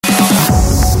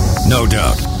No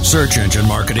doubt, search engine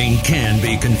marketing can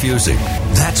be confusing.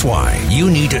 That's why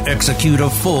you need to execute a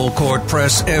full court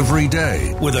press every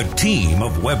day with a team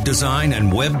of web design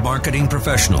and web marketing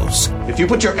professionals. If you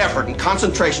put your effort and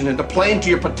concentration into playing to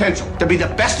your potential to be the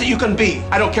best that you can be,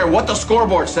 I don't care what the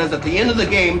scoreboard says at the end of the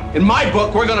game, in my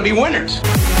book, we're going to be winners.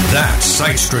 That's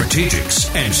Site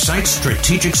Strategics and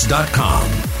SiteStrategics.com.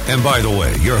 And by the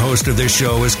way, your host of this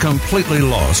show is completely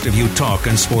lost if you talk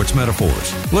in sports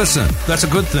metaphors. Listen, that's a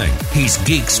good thing. He's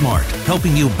geek smart,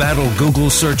 helping you battle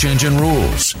Google's search engine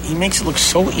rules. He makes it look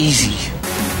so easy.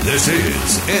 This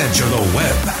is Edge of the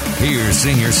Web. Here's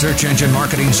senior search engine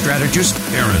marketing strategist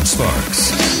Aaron Sparks.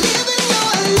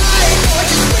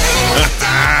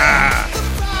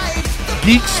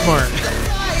 Geek smart.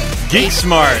 Geek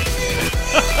smart.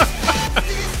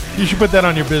 You should put that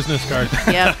on your business card.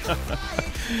 Yep.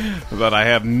 But I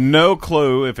have no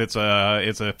clue if it's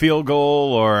a field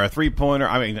goal or a 3-pointer.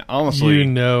 I mean, honestly,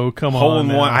 come hole on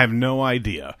in one. now. I have no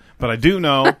idea, but I do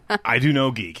know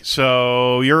geek.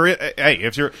 So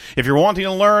if you're wanting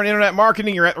to learn internet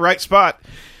marketing, you're at the right spot.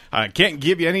 I can't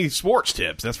give you any sports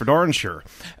tips. That's for darn sure.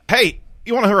 Hey,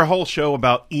 you want to hear a whole show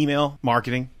about email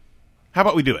marketing? How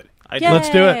about we do it? Let's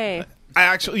do it.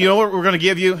 Actually, you know what we're going to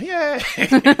give you? Yay!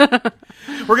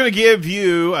 We're going to give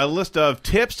you a list of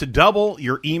tips to double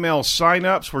your email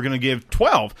signups. We're going to give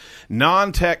 12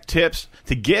 non-tech tips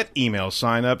to get email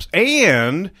signups.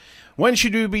 And when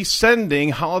should you be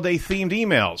sending holiday-themed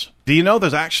emails? Do you know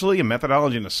there's actually a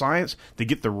methodology and a science to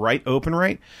get the right open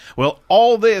rate? Well,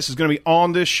 all this is going to be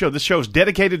on this show. This show is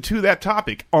dedicated to that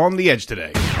topic on The Edge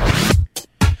today.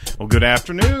 Well, good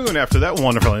afternoon. After that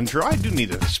wonderful intro, I do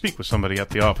need to speak with somebody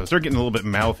at the office. They're getting a little bit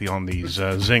mouthy on these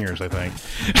zingers, I think.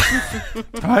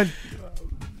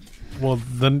 Well,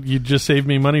 then you just saved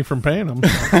me money from paying them.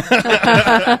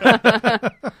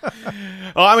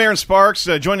 Well, I'm Aaron Sparks.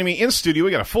 Joining me in studio,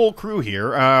 we got a full crew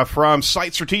here. From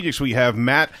Site Strategics, we have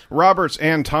Matt Roberts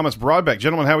and Thomas Broadbeck.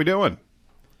 Gentlemen, how are we doing?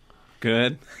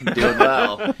 Good. Doing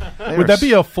well. Would that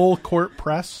be a full court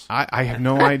press? I have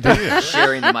no idea.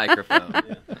 Sharing the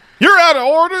microphone. You're out of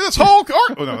order. This whole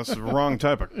court. Oh, no, that's the wrong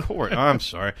type of court. I'm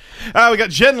sorry. We got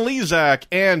Jen Lezak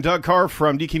and Doug Carr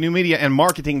from DK New Media and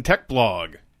Marketing Tech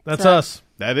Blog. That's us.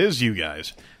 That is you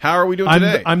guys. How are we doing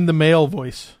today? I'm the male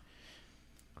voice.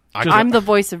 I'm the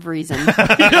voice of reason. Very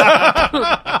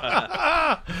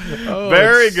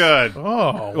good. Oh,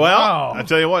 well, wow. I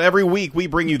tell you what, every week we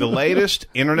bring you the latest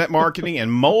internet marketing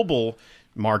and mobile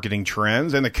marketing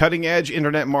trends and the cutting-edge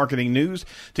internet marketing news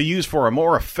to use for a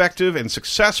more effective and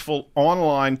successful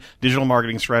online digital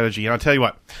marketing strategy. And I'll tell you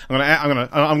what,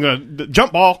 I'm gonna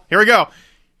jump ball. Here we go.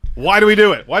 Why do we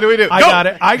do it?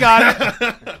 I got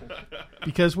it.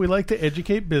 Because we like to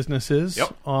educate businesses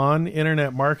on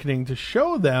internet marketing to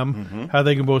show them how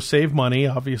they can both save money,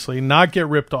 obviously, not get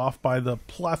ripped off by the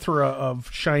plethora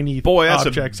of shiny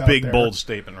objects a big, out there. bold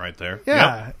statement right there.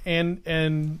 Yeah,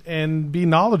 and be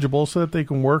knowledgeable so that they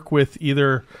can work with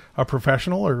either a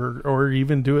professional or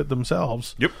even do it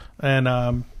themselves. Yep. And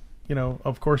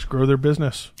of course, grow their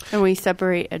business. And we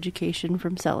separate education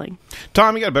from selling.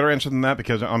 Tom, you got a better answer than that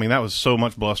because, I mean, that was so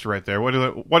much bluster right there. Why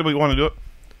do we want to do it?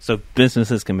 So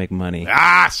businesses can make money.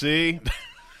 See?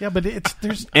 Yeah, but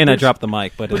I dropped the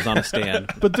mic, but it was on a stand.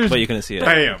 but you couldn't see it.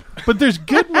 Bam. But there's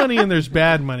good money and there's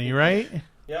bad money, right?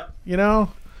 Yep.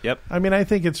 Yep. I mean, I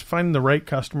think it's finding the right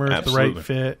customers, Absolutely. the right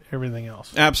fit, everything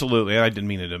else. Absolutely. I didn't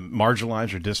mean to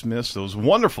marginalize or dismiss those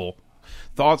wonderful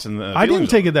thoughts and I didn't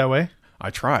take it that way.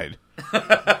 I tried.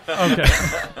 Okay.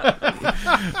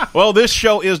 Well, this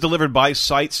show is delivered by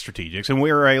Site Strategics, and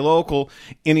we're a local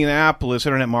Indianapolis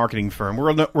internet marketing firm.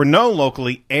 We're known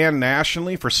locally and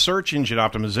nationally for search engine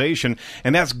optimization,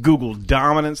 and that's Google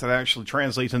dominance that actually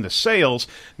translates into sales,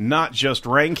 not just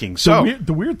ranking. So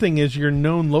the weird thing is you're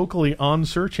known locally on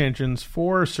search engines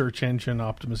for search engine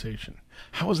optimization.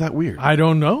 How is that weird? I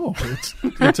don't know.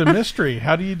 It's a mystery.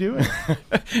 How do you do it?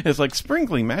 It's like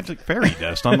sprinkling magic fairy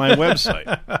dust on my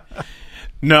website.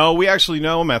 No, we actually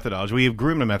know a methodology. We have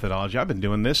groomed a methodology. I've been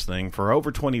doing this thing for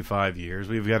over 25 years.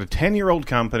 We've got a 10-year-old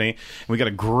company, and we've got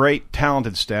a great,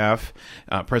 talented staff,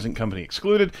 present company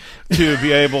excluded, to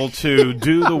be able to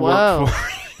do the work for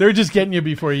They're just getting you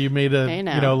before you made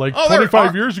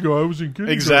 25 years ago, I was in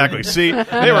kindergarten. Exactly. See,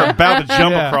 they were about to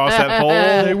jump across that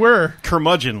whole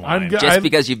curmudgeon line. Just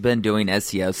because you've been doing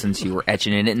SEO since you were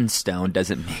etching it in stone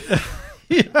doesn't mean...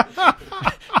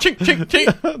 Chink, chink,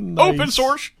 chink. Nice. Open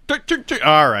source. Chink, chink, chink.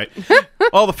 All right.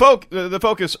 Well, the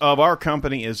focus of our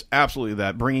company is absolutely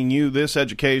that, bringing you this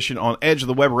education on Edge of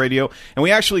the Web Radio. And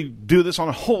we actually do this on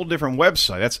a whole different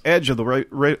website. That's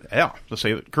let's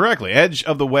say it correctly,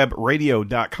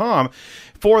 edgeofthewebradio.com.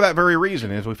 For that very reason,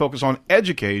 as we focus on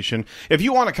education. If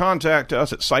you want to contact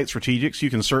us at Site Strategics, you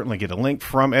can certainly get a link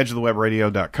from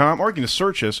edgeofthewebradio.com, or you can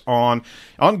search us on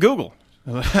Google.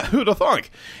 Who'd have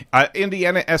thunk?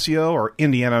 Indiana SEO or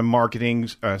Indiana Marketing,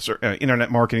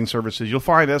 Internet Marketing Services. You'll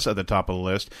find us at the top of the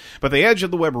list. But the Edge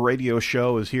of the Web Radio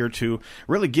show is here to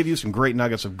really give you some great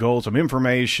nuggets of gold, some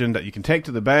information that you can take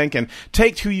to the bank and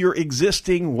take to your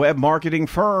existing web marketing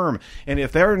firm. And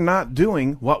if they're not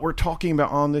doing what we're talking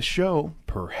about on this show,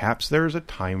 perhaps there's a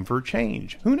time for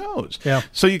change. Who knows? Yeah.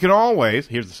 So you can always,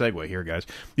 here's the segue here, guys.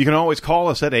 You can always call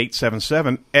us at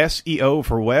 877-SEO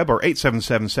for web or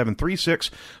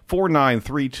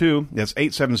 877-736-4932. That's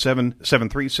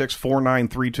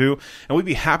 877-736-4932. And we'd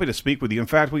be happy to speak with you. In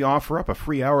fact, we offer up a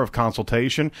free hour of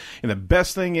consultation. And the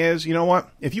best thing is, you know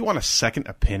what? If you want a second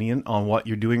opinion on what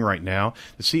you're doing right now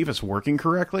to see if it's working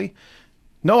correctly,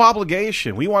 no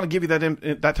obligation. We want to give you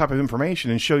that type of information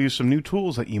and show you some new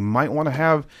tools that you might want to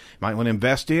have, might want to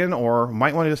invest in, or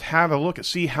might want to just have a look and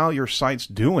see how your site's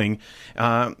doing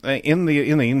in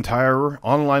the entire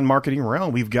online marketing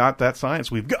realm. We've got that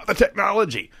science. We've got the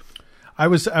technology. I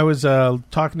was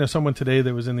talking to someone today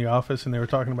that was in the office, and they were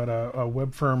talking about a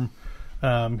web firm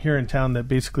here in town that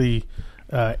basically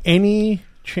any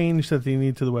change that they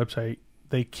need to the website,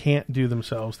 they can't do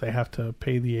themselves. They have to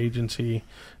pay the agency,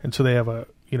 and so they have a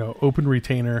open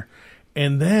retainer.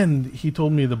 And then he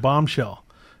told me the bombshell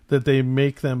that they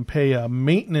make them pay a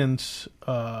maintenance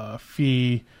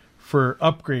fee for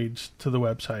upgrades to the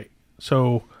website.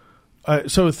 So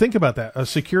think about that. A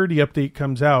security update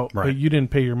comes out, right, but you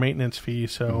didn't pay your maintenance fee.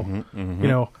 So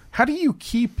how do you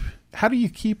keep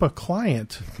a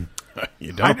client?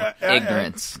 You don't.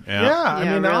 Ignorance. I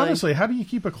mean, really. honestly, how do you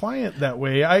keep a client that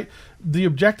way? The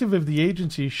objective of the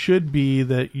agency should be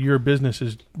that your business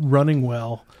is running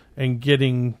well and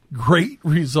getting great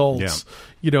results.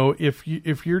 Yeah.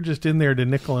 If you're just in there to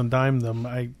nickel and dime them,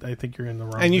 I think you're in the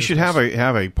wrong. And you business. should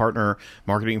have a partner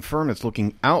marketing firm that's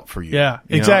looking out for you. Yeah,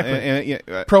 you know, exactly.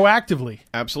 Proactively.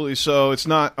 Absolutely. So it's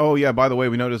not, oh yeah, by the way,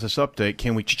 we noticed this update.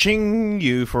 Can we cha-ching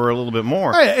you for a little bit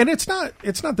more? Right, and it's not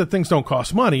that things don't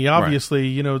cost money.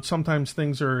 Obviously, sometimes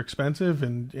things are expensive,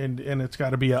 and it's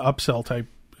got to be an upsell type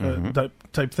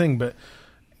thing. But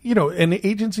an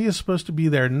agency is supposed to be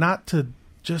there not to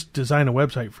just design a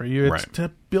website for you. It's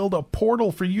to build a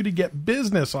portal for you to get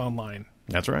business online.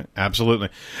 That's right. Absolutely.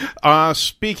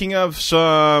 Speaking of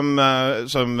some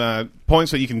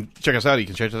points that you can check us out, you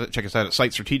can check us out at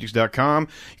sitestrategics.com.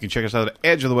 You can check us out at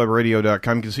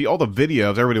edgeofthewebradio.com. You can see all the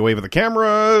videos. Everybody wave at the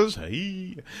cameras.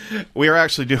 Hey. We are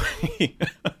actually doing...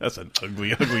 That's an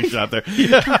ugly shot there.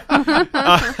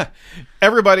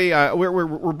 Everybody,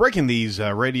 we're breaking these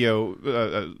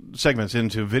radio segments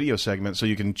into video segments, so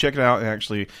you can check it out and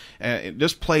actually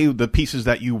just play the pieces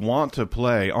that you want to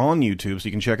play on YouTube. So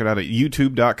you can check it out at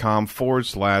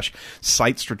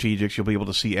youtube.com/Site Strategics. You'll be able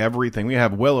to see everything. We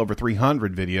have well over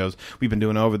 300 videos. We've been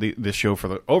doing this show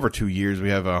for over 2 years. We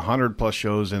have 100+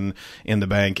 shows in the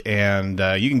bank, and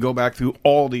you can go back through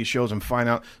all these shows and find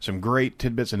out some great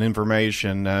tidbits and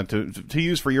information to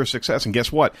use for your success. And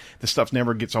guess what? This stuff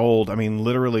never gets old. I mean,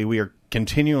 literally, we are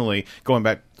continually going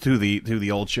back to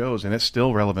the old shows, and it's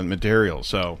still relevant material.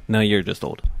 So No, you're just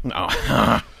old. no. All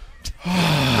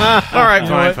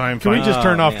right, fine. Can we just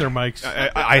turn off man. their mics?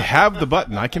 I have the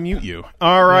button. I can mute you.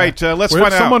 All right, let's Where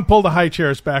find someone out. pull the high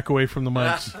chairs back away from the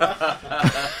mics.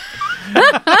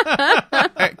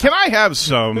 Can I have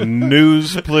some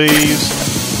news,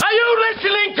 please? Are you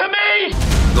listening to me?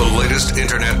 The latest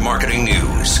internet marketing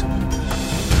news.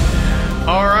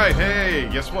 All right, hey,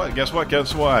 guess what?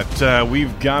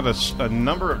 We've got a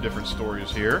number of different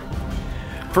stories here.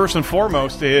 First and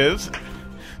foremost is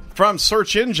from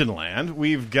Search Engine Land.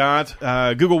 We've got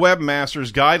Google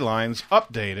Webmasters guidelines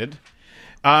updated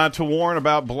to warn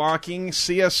about blocking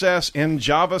CSS and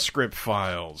JavaScript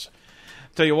files.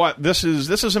 Tell you what, this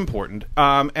is important.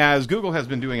 As Google has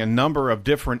been doing a number of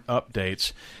different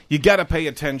updates, you got to pay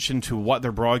attention to what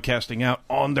they're broadcasting out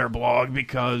on their blog,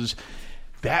 because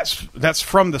that's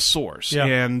from the source,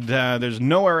 and there's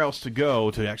nowhere else to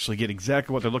go to actually get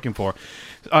exactly what they're looking for.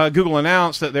 Google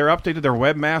announced that they're updated their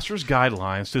Webmasters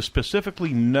guidelines to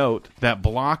specifically note that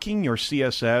blocking your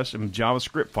CSS and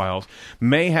JavaScript files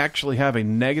may actually have a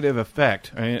negative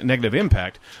impact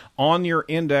on your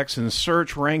index and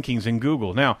search rankings in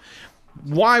Google. Now,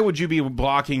 why would you be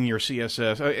blocking your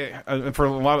CSS? For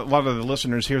a lot of the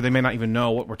listeners here, they may not even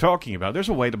know what we're talking about. There's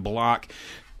a way to block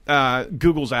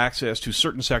Google's access to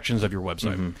certain sections of your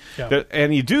website. Mm-hmm. Yeah.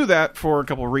 And you do that for a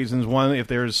couple of reasons. One, if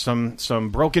there's some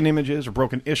broken images or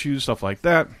broken issues, stuff like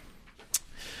that.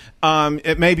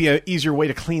 It may be an easier way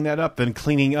to clean that up than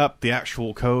cleaning up the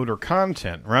actual code or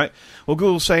content, right? Well,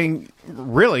 Google's saying,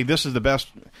 really, this is the best.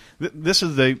 This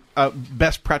is the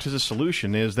best practices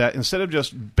solution, is that instead of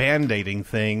just band-aiding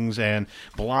things and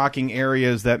blocking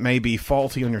areas that may be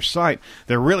faulty on your site,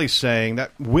 they're really saying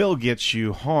that will get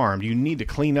you harmed. You need to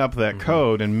clean up that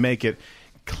code and make it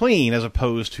clean as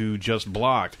opposed to just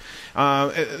blocked.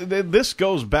 This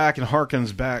goes back and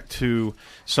harkens back to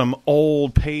some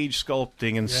old page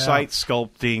sculpting and site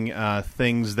sculpting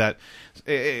things that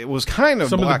it was kind of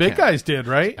some of the big guys did,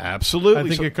 right?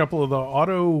 Absolutely. I think a couple of the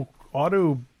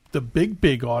the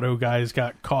big auto guys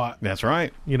got caught. That's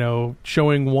right. You know,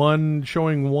 showing one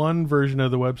version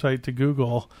of the website to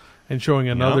Google and showing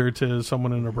another to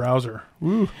someone in a browser.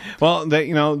 Ooh. Well,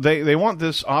 they want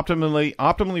this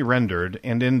optimally rendered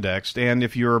and indexed, and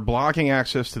if you're blocking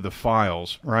access to the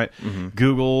files, right? Mm-hmm.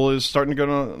 Google is starting to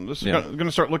going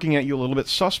to start looking at you a little bit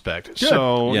suspect. Good.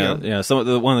 So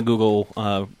So one of the Google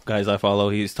guys I follow,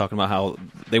 he's talking about how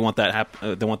they want that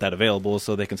they want that available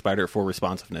so they can spider it for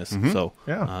responsiveness. Mm-hmm. So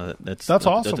that's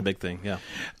awesome. That's a big thing. Yeah.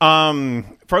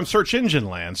 From search engine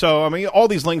land. So I mean, all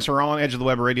these links are on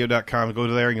edgeofthewebradio.com. Go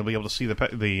to there and you'll be able to see the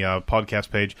podcast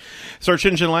page. Search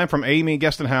engine land from Amy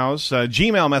Gestenhouse.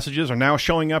 Gmail messages are now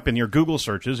showing up in your Google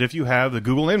searches if you have the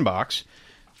Google inbox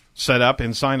set up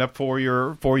and signed up for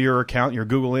your account, your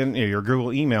Google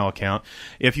email account.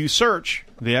 If you search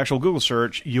the actual Google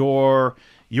search, your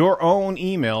own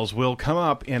emails will come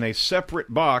up in a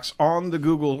separate box on the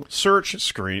Google search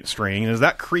screen. Is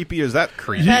that creepy? Is that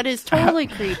creepy? That is totally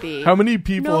creepy. How many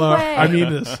people No are? way. I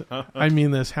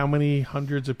mean this. How many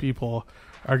hundreds of people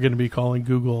are going to be calling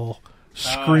Google,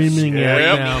 screaming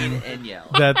at them And yell.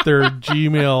 that their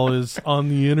Gmail is on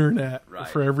the internet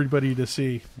for everybody to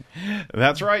see?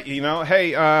 That's right. You know,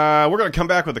 hey, we're going to come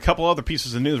back with a couple other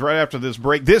pieces of news right after this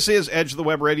break. This is Edge of the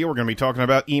Web Radio. We're going to be talking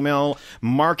about email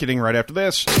marketing right after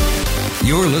this.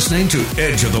 You're listening to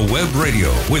Edge of the Web Radio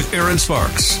with Aaron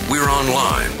Sparks. We're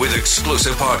online with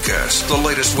exclusive podcasts, the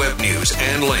latest web news,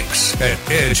 and links at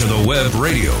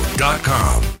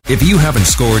edgeofthewebradio.com. If you haven't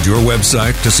scored your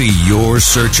website to see your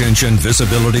search engine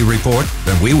visibility report,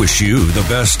 then we wish you the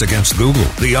best against Google,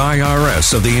 the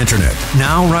IRS of the internet,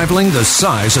 now rivaling the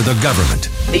size of the government.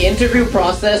 The interview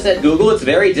process at Google is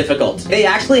very difficult. They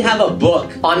actually have a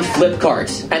book on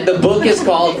Flipkart, and the book is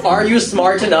called Are You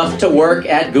Smart Enough to Work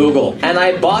at Google? And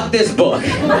I bought this book,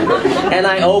 and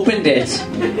I opened it.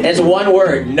 It's one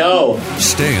word, no.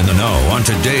 Stay in the know on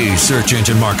today's search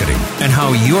engine marketing and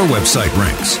how your website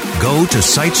ranks. Go to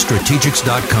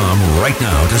sitestrategics.com right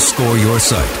now to score your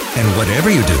site. And whatever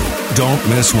you do, don't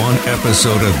miss one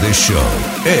episode of this show.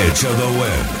 Edge of the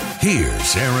Web.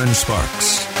 Here's Aaron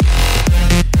Sparks.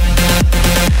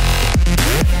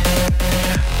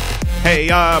 Hey,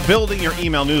 building your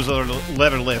email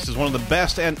newsletter list is one of the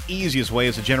best and easiest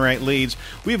ways to generate leads.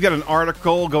 We've got an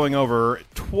article going over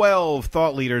 12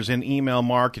 thought leaders in email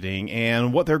marketing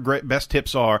and what their best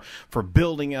tips are for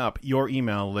building up your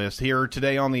email list here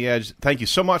today on The Edge. Thank you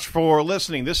so much for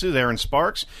listening. This is Aaron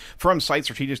Sparks from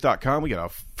SiteStrategics.com. We got a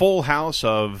full house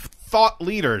of thought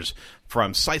leaders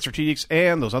from Site Strategics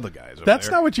and those other guys over That's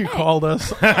there. not what you called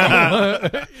us.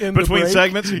 In Between the break.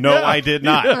 segments? No, Yeah. I did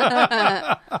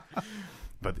not.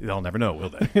 But they'll never know, will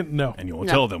they? No. And you won't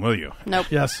tell them, will you? Nope.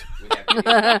 Yes.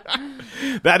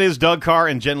 That is Doug Carr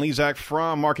and Jen Lezak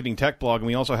from Marketing Tech Blog. And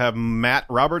we also have Matt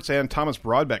Roberts and Thomas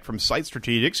Broadbeck from Site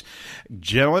Strategics.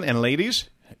 Gentlemen and ladies,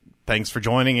 thanks for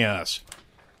joining us.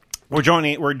 We're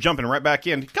jumping right back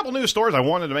in. A couple news stories I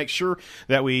wanted to make sure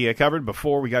that we covered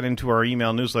before we got into our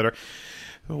email newsletter.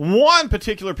 One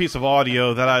particular piece of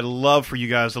audio that I'd love for you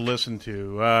guys to listen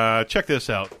to. Check this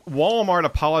out. Walmart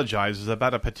apologizes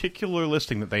about a particular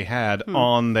listing that they had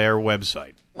on their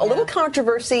website. A little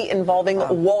controversy involving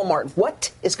Walmart.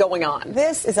 What is going on?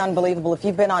 This is unbelievable. If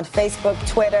you've been on Facebook,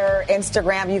 Twitter,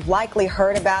 Instagram, you've likely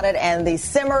heard about it. And the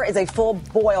simmer is a full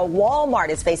boil. Walmart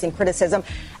is facing criticism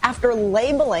after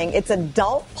labeling its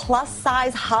adult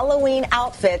plus-size Halloween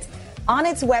outfits on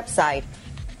its website,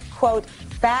 quote,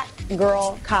 fat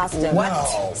girl costume.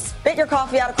 What? Spit your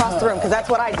coffee out across the room, because that's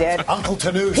what I did. Uncle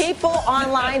Tanoosh. People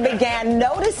online began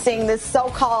noticing this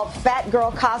so-called fat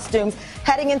girl costumes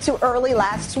heading into early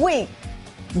last week.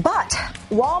 But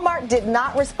Walmart did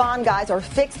not respond, guys, or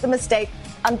fix the mistake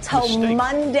until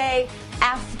Monday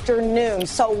afternoon.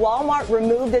 So Walmart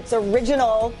removed its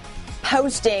original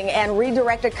posting and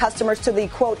redirected customers to the,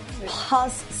 quote,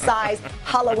 plus-size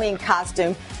Halloween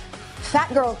costume.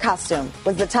 Fat girl costume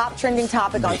was the top trending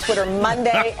topic on Twitter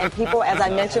Monday, and people, as I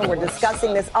mentioned, were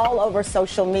discussing this all over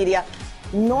social media.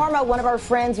 Norma, one of our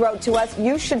friends, wrote to us,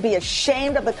 "You should be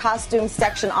ashamed of the costume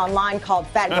section online called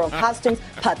Fat Girl Costumes.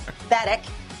 Pathetic."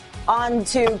 On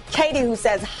to Katie, who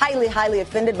says, highly, highly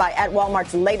offended by at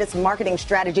Walmart's latest marketing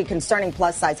strategy concerning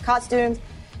plus-size costumes.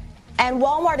 And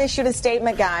Walmart issued a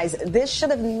statement, guys. This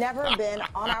should have never been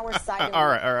on our site. All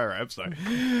right. I'm sorry.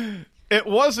 It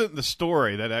wasn't the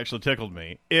story that actually tickled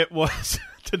me. It was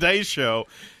today's show.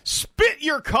 Spit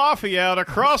your coffee out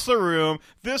across the room.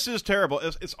 This is terrible.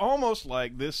 It's almost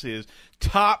like this is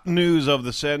top news of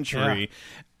the century.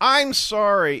 Yeah. I'm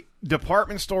sorry.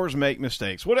 Department stores make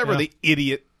mistakes. Whatever the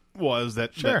idiot was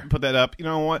that put that up. You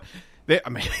know what? They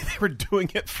were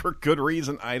doing it for good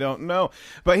reason. I don't know.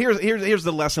 But here's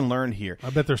the lesson learned here. I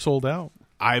bet they're sold out.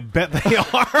 I bet they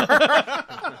are.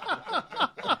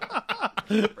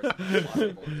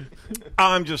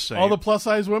 I'm just saying. All the plus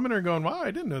size women are going, wow,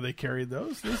 I didn't know they carried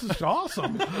those. This is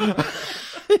awesome.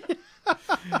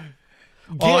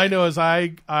 All I know is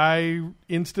I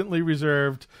instantly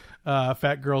reserved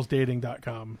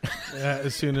fatgirlsdating.com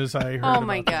as soon as I heard Oh,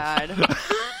 my God.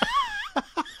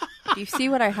 Do you see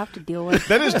what I have to deal with?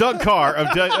 That is Doug Carr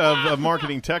of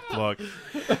Marketing Tech Blog.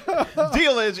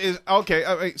 Deal is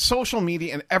okay. Social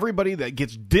media and everybody that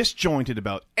gets disjointed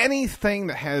about anything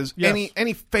that has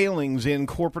any failings in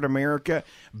corporate America,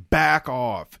 back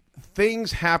off.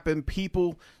 Things happen.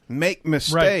 People make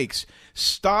mistakes. Right.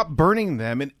 Stop burning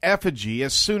them in effigy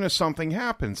as soon as something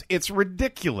happens. It's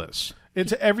ridiculous.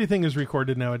 Everything is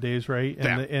recorded nowadays, right?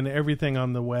 And everything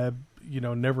on the web,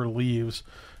 never leaves.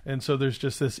 And so there's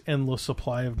just this endless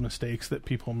supply of mistakes that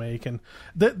people make. And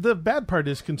the bad part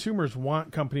is consumers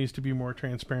want companies to be more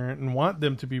transparent and want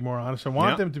them to be more honest and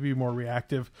want them to be more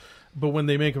reactive. But when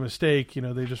they make a mistake,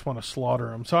 they just want to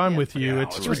slaughter them. So I'm with you.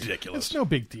 It's ridiculous. It's no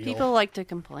big deal. People like to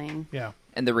complain. Yeah.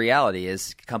 And the reality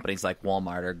is companies like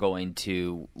Walmart are going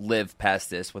to live past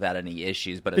this without any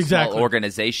issues. But a small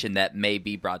organization that may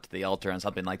be brought to the altar on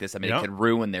something like this, it could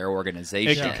ruin their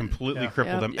organization. It could completely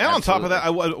cripple them. And on top of that, I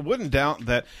wouldn't doubt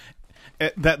that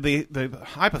the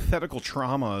hypothetical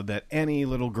trauma that any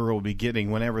little girl will be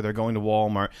getting whenever they're going to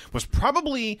Walmart was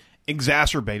probably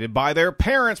exacerbated by their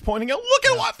parents pointing out, look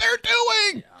at what they're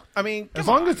doing. Yeah. I mean, as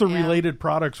long as the related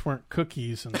products weren't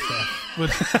cookies and stuff.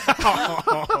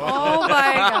 Oh,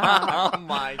 my God. Oh,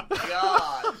 my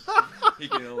God.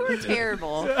 We're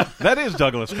terrible. That is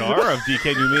Douglas Carr of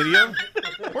DK New Media.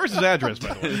 Where's his address,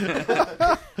 by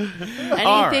the way?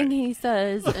 Anything he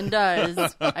says and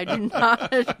does, I do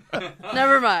not.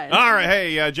 Never mind. All right.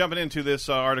 Hey, jumping into this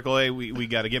article, we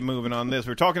got to get moving on this.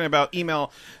 We're talking about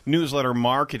email newsletter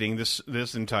marketing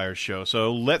this entire show.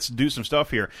 So let's do some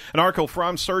stuff here. An article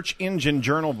from Search Engine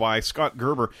Journal by Scott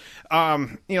Gerber.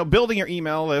 Building your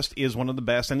email list is one of the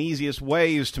best and easiest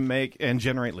ways to make and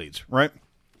generate leads, right?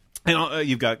 And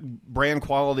you've got brand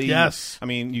quality. Yes. I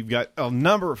mean, you've got a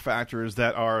number of factors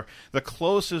that are the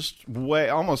closest way,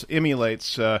 almost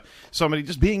emulates somebody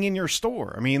just being in your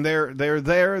store. I mean, they're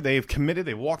there, they've committed,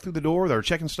 they walk through the door, they're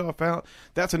checking stuff out.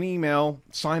 That's an email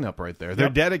sign up right there. They're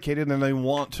dedicated and they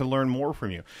want to learn more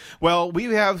from you. Well, we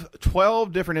have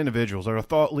 12 different individuals that are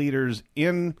thought leaders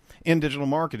in digital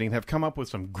marketing have come up with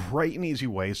some great and easy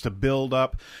ways to build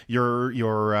up your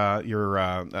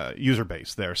user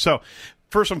base there. So,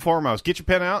 first and foremost, get your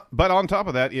pen out. But on top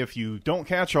of that, if you don't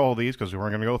catch all of these, because we're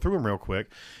going to go through them real quick,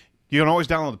 you can always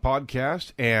download the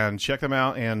podcast and check them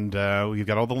out. And we've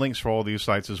got all the links for all these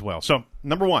sites as well. So,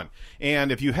 number one,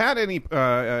 and if you had any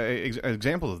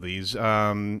examples of these,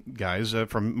 guys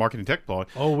from Marketing Tech Blog,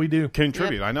 we do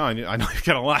contribute. Yep. I know you've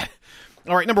got a lot.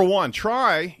 All right, number one,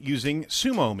 try using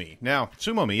SumoMe. Now,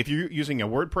 SumoMe, if you're using a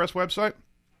WordPress website,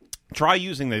 try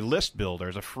using the list builder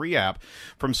as a free app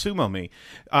from SumoMe.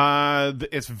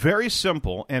 It's very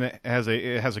simple, and it has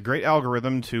a great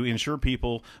algorithm to ensure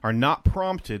people are not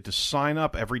prompted to sign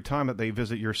up every time that they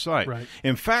visit your site. Right.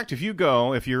 In fact, if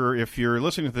you're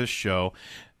listening to this show,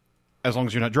 as long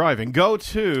as you're not driving, go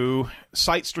to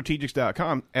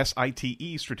sitestrategics.com,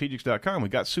 SITE strategics.com. We've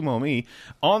got SumoMe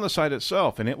on the site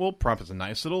itself, and it will prompt as a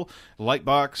nice little light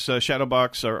box, shadow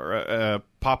box, or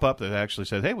pop-up that actually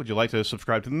says, hey, would you like to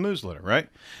subscribe to the newsletter, right?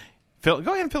 Go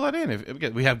ahead and fill that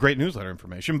in. We have great newsletter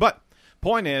information, but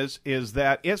point is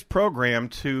that it's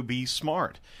programmed to be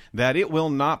smart, that it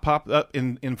will not pop up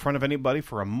in front of anybody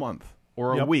for a month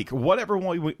or a week, whatever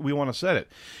we want to set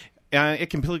it. it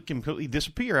can completely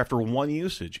disappear after one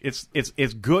usage.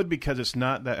 It's good because it's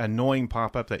not that annoying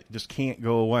pop-up that just can't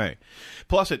go away.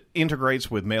 Plus, it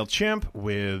integrates with MailChimp,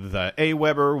 with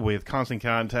Aweber, with Constant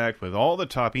Contact, with all the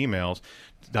top emails.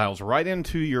 Dials right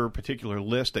into your particular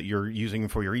list that you're using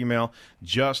for your email.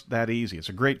 Just that easy. It's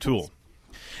a great tool.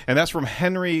 And that's from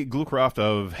Henry Glucroft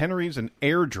of Henry's and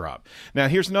AirDrop. Now,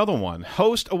 here's another one.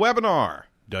 Host a webinar.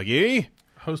 Dougie?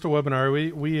 Host a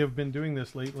webinar. We have been doing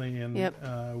this lately, and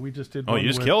we just did. Oh, you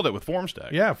just killed it with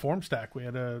FormStack. Yeah, FormStack. We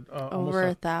had over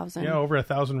 1,000. Yeah, over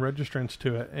 1,000 registrants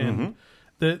to it. And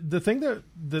the thing that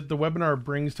the webinar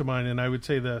brings to mind, and I would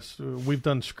say this: we've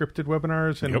done scripted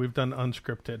webinars and we've done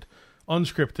unscripted.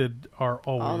 Unscripted are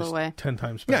always 10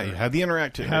 times better. Yeah, you have the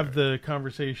interactive. Have the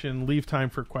conversation, leave time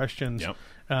for questions. Yep.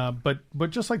 But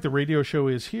just like the radio show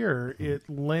is here, it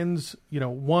lends,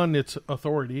 one, it's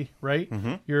authority, right?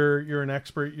 You're an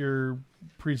expert, you're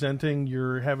presenting,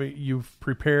 you've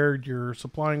prepared, you're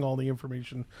supplying all the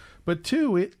information. But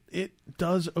two, it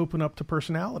does open up to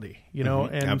personality,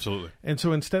 and absolutely. And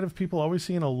so instead of people always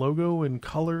seeing a logo and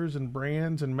colors and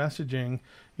brands and messaging,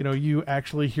 you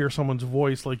actually hear someone's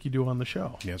voice like you do on the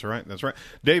show. That's right. That's right.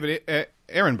 David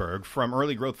Ehrenberg from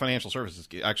Early Growth Financial Services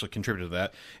actually contributed to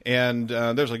that. And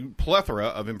there's a plethora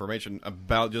of information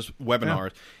about just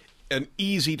webinars and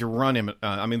easy to run.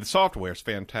 The software is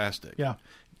fantastic. Yeah.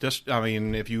 Just,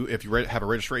 if you have a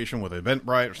registration with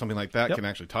Eventbrite or something like that, can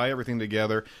actually tie everything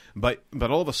together. But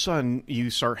all of a sudden,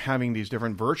 you start having these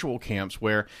different virtual camps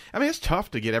where, it's tough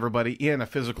to get everybody in a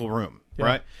physical room,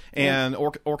 right? And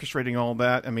orchestrating all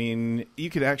that, you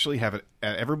could actually have it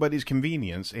at everybody's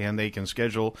convenience, and they can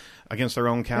schedule against their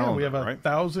own calendar. We have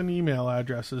 1,000 email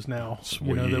addresses now,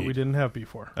 that we didn't have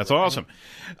before. That's awesome.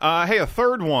 Hey, a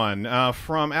third one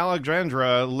from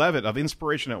Alexandra Levitt of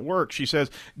Inspiration at Work. She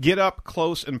says, get up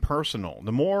close and personal.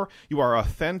 The more you are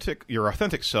your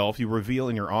authentic self you reveal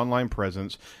in your online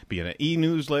presence, be it an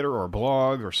e-newsletter or a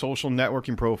blog or social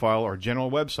networking profile or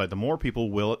general website, the more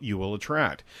people you will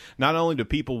attract. Not only do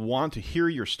people want to hear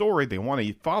your story, they want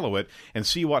to follow it and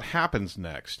see what happens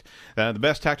next. The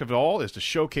best tactic of all is to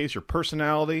showcase your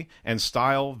personality and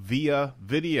style via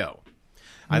video.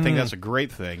 I think that's a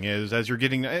great thing. Is as you're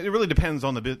getting, it really depends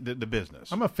on the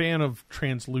business. I'm a fan of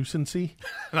translucency,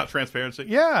 not transparency.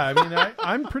 Yeah,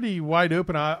 I'm pretty wide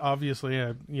open. Obviously,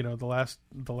 the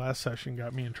last session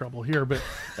got me in trouble here, but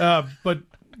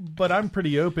I'm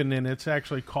pretty open, and it's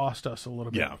actually cost us a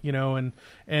little bit.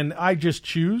 And I just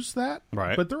choose that.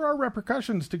 Right. But there are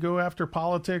repercussions to go after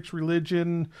politics,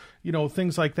 religion,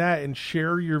 things like that, and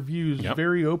share your views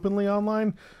very openly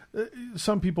online.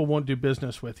 Some people won't do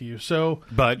business with you.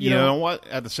 But you know what?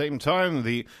 At the same time,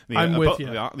 I'm with you.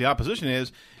 The opposition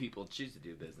is people choose to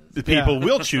do business. The people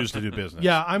will choose to do business.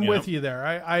 Yeah, I'm with you there.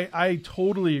 I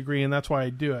totally agree, and that's why I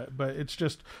do it. But it's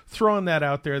just throwing that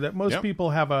out there that most people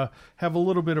have a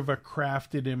little bit of a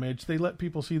crafted image. They let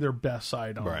people see their best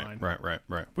side online. Right.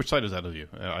 Which side is that of you?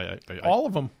 All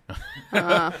of them.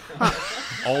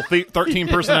 All 13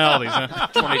 personalities.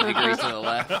 20 degrees to the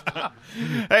left.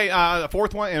 Hey, the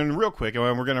fourth one. And real quick,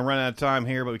 we're going to run out of time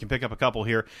here, but we can pick up a couple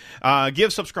here.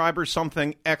 Give subscribers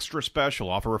something extra special.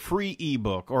 Offer a free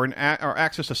ebook or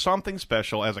access to something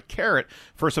special as a carrot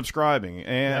for subscribing,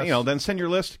 and then send your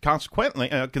list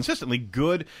consistently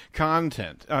good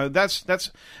content.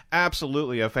 That's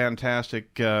absolutely a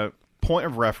fantastic point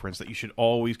of reference that you should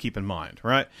always keep in mind,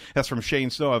 right? That's from Shane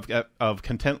Snow of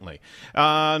Contently.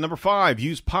 Number 5,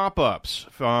 use pop-ups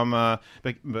from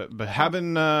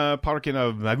Behaben Parkin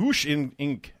of Magoosh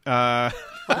Inc. I'm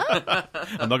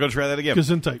not going to try that again.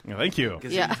 Gesundheit. Thank you.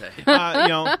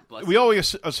 Gesundheit. We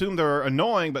always assume they're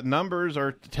annoying, but numbers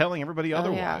are telling everybody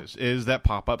otherwise. Is that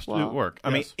pop-ups do work?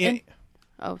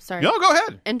 Oh, sorry. No, go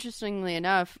ahead. Interestingly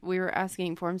enough, we were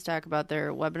asking FormStack about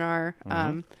their webinar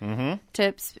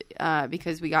tips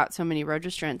because we got so many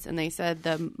registrants, and they said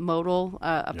the modal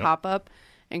pop-up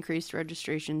increased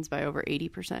registrations by over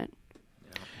 80%.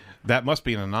 That must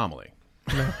be an anomaly.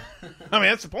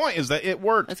 That's the point, is that it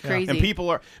worked. That's crazy. And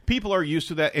people are used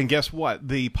to that, and guess what?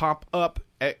 The pop-up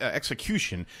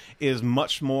execution is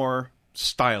much more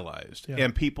stylized,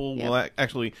 and people will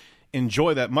actually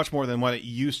enjoy that much more than what it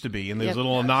used to be in these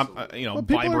little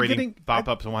vibrating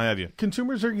pop-ups and what have you.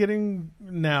 Consumers are getting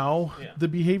now, the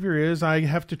behavior is I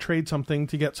have to trade something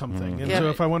to get something. And so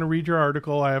if I want to read your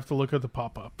article, I have to look at the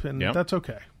pop-up, and that's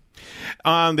okay.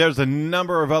 There's a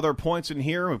number of other points in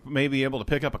here. We may be able to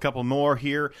pick up a couple more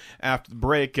here after the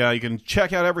break. You can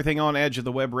check out everything on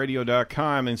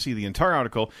edgeofthewebradio.com and see the entire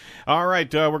article. All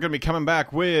right, we're going to be coming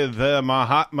back with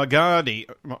Mahatma Dougie.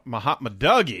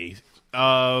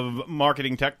 of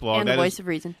Marketing Tech Blog. And the voice of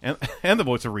reason. And the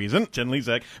voice of reason, Jen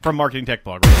Lezak from Marketing Tech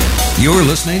Blog. You're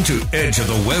listening to Edge of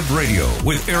the Web Radio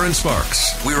with Aaron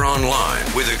Sparks. We're online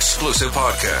with exclusive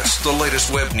podcasts, the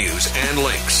latest web news, and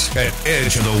links at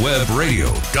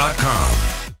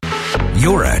edgeofthewebradio.com.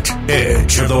 You're at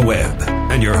Edge of the Web,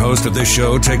 and your host of this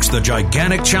show takes the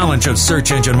gigantic challenge of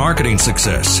search engine marketing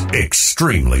success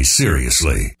extremely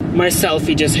seriously. My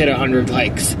selfie just hit 100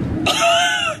 likes.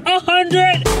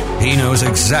 100! He knows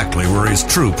exactly where his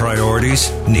true priorities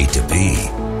need to be.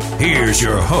 Here's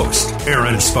your host,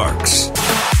 Aaron Sparks.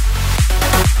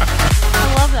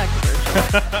 I love that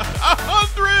commercial.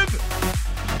 100!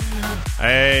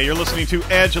 Hey, you're listening to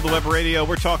Edge of the Web Radio.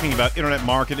 We're talking about internet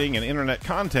marketing and internet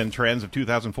content trends of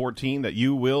 2014 that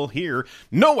you will hear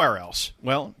nowhere else.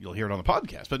 Well, you'll hear it on the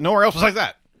podcast, but nowhere else besides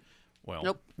that. Well,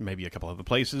 nope. Maybe a couple other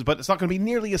places, but it's not going to be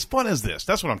nearly as fun as this.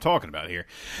 That's what I'm talking about here.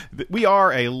 We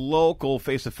are a local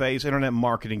face-to-face internet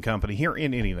marketing company here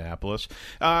in Indianapolis.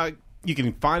 You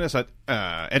can find us at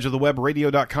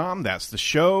edgeofthewebradio.com. That's the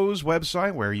show's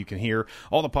website where you can hear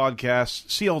all the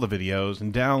podcasts, see all the videos,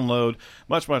 and download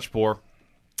much, much more.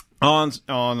 On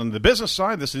the business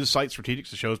side, this is Site Strategics.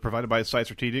 The show is provided by Site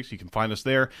Strategics. You can find us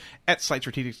there at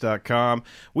sitestrategics.com.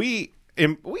 We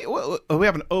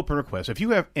have an open request. If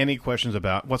you have any questions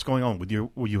about what's going on with your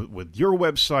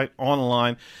website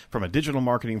online from a digital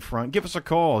marketing front, give us a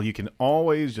call. You can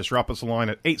always just drop us a line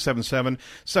at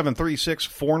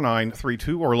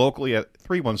 877-736-4932 or locally at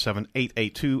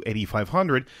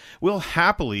 317-882-8500. We'll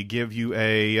happily give you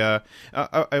a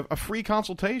free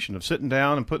consultation of sitting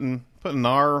down and putting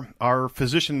our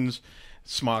physicians'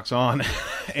 smocks on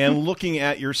and looking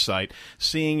at your site,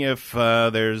 seeing if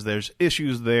there's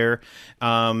issues there,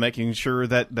 making sure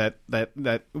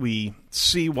that we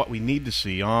see what we need to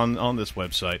see on this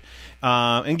website,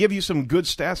 and give you some good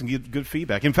stats and give good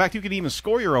feedback. In fact, you can even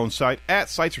score your own site at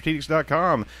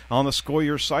sitestrategics.com on the Score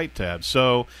Your Site tab.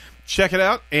 So check it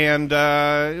out, and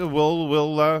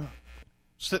we'll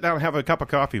sit down and have a cup of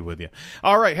coffee with you.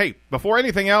 All right, hey, before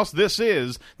anything else, this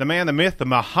is the man, the myth, the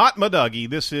Mahatma Dougie.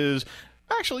 This is...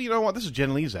 Actually, you know what? This is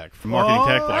Jen Lezak from Marketing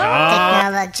Tech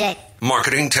Blog.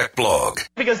 Marketing Tech Blog.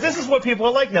 Because this is what people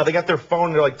are like now. They got their phone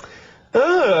and they're like,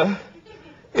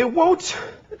 it won't.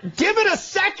 Give it a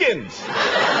second.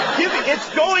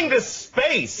 It's going to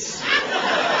space.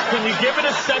 Can you give it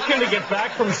a second to get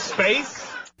back from space?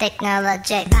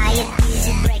 Technology.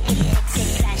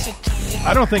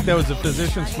 I don't think that was a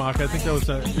physician smock. I think that was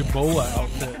an Ebola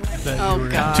outfit.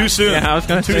 God. Too soon. Yeah, I was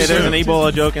going to say there's an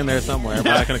Ebola joke in there somewhere. I'm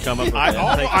not going to come up with that.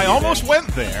 I almost went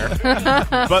there,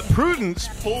 but Prudence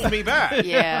pulled me back.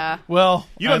 Yeah. Well,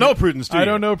 you don't know Prudence, do you? I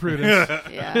don't know Prudence.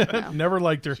 Yeah. No. Never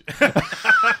liked her.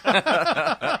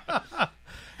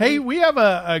 Hey, we have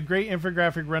a great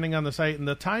infographic running on the site, and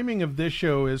the timing of this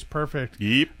show is perfect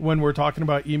when we're talking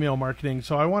about email marketing.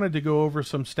 So I wanted to go over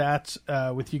some stats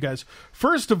with you guys.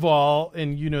 First of all,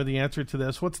 and you know the answer to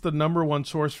this, what's the number one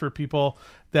source for people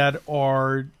that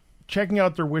are checking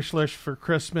out their wish list for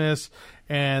Christmas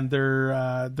and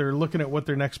they're looking at what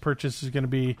their next purchase is going to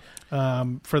be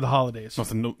for the holidays?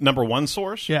 What's the number one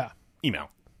source? Yeah.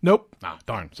 Email. Nope. Ah,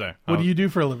 darn. Say. What do you do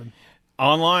for a living?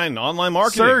 Online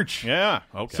marketing. Search. Yeah.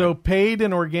 Okay. So paid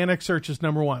and organic search is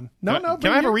number one. Can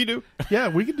I have a redo? Yeah,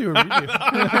 we can do a redo.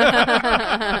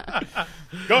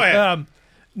 Go ahead.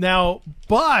 Now,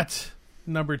 but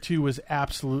number two was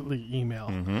absolutely email.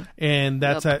 Mm-hmm. And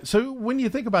that's it. So when you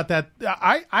think about that,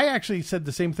 I actually said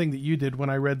the same thing that you did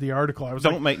when I read the article. I was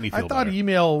Don't make me feel I thought better.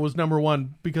 email was number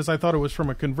one because I thought it was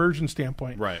from a conversion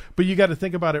standpoint. Right. But you got to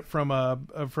think about it from a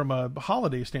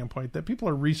holiday standpoint that people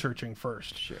are researching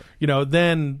first. Sure. You know,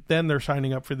 then they're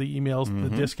signing up for the emails, the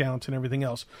discounts, and everything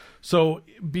else. So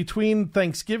between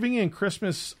Thanksgiving and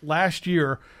Christmas last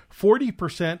year,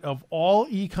 40% of all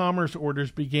e-commerce orders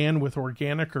began with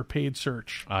organic or paid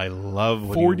search. I love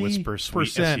when you whisper sweet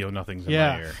SEO nothings in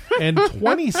my ear. And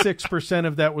 26%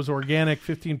 of that was organic,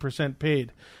 15%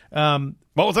 paid. What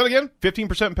was that again?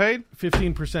 15% paid?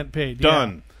 15% paid.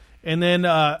 Done. Yeah. And then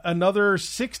another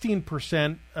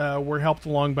 16% were helped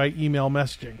along by email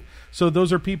messaging. So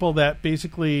those are people that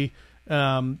basically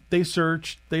they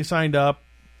searched, they signed up,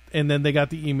 and then they got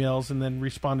the emails and then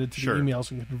responded to the emails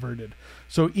and converted.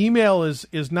 So email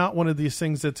is not one of these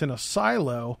things that's in a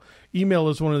silo. Email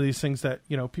is one of these things that,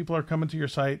 you know, people are coming to your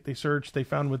site, they search, they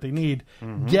found what they need.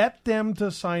 Mm-hmm. Get them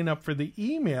to sign up for the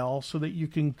email so that you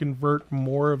can convert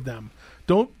more of them.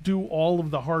 Don't do all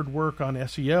of the hard work on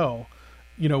SEO,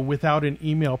 you know, without an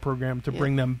email program to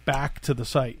bring them back to the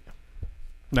site.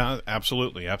 No,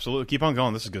 absolutely. Keep on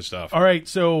going. This is good stuff. All right,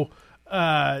 so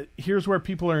here's where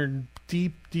people are in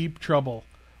deep trouble.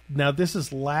 Now, this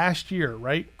is last year,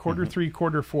 right? Quarter 3,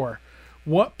 quarter 4.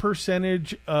 What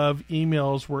percentage of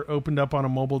emails were opened up on a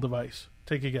mobile device?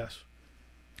 Take a guess.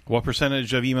 What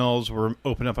percentage of emails were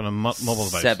opened up on a mobile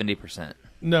device? 70%.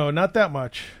 No, not that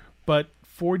much, but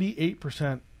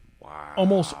 48%. Wow.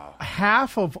 Almost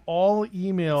half of all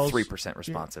emails. 3%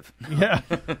 responsive. Yeah.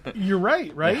 You're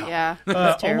right? Yeah.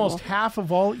 That's almost half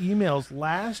of all emails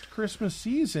last Christmas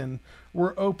season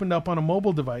were opened up on a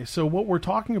mobile device. So what we're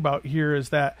talking about here is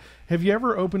that, have you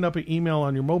ever opened up an email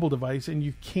on your mobile device and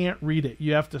you can't read it?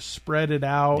 You have to spread it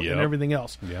out and everything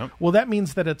else. Yep. Well, that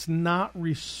means that it's not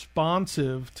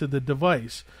responsive to the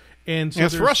device. And so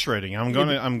it's frustrating. I'm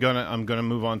gonna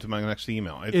move on to my next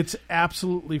email. It's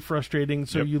absolutely frustrating.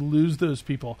 So you lose those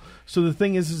people. So the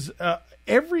thing is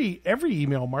every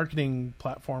email marketing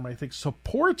platform, I think,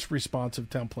 supports responsive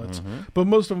templates, but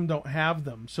most of them don't have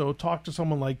them. So talk to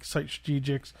someone like Site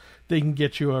Strategics; they can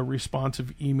get you a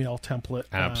responsive email template.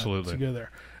 Absolutely. To go there.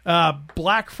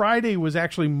 Black Friday was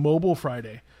actually Mobile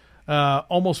Friday.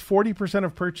 Almost 40%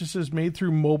 of purchases made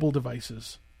through mobile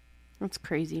devices. That's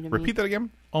crazy to me. Repeat that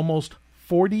again. Almost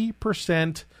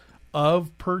 40%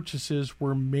 of purchases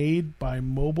were made by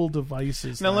mobile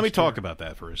devices. Now, let me talk about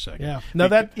that for a second. Yeah. Now,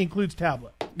 that includes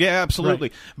tablet. Yeah, absolutely.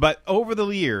 Right. But over the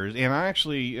years, and I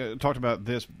actually talked about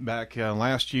this back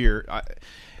last year,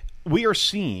 we are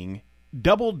seeing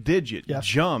double-digit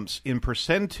jumps in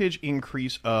percentage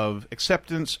increase of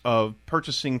acceptance of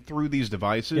purchasing through these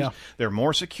devices. Yeah. They're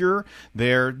more secure.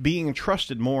 They're being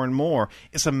trusted more and more.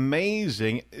 It's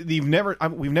amazing. We've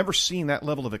never seen that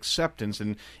level of acceptance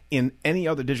in any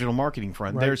other digital marketing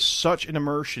front. Right. There's such an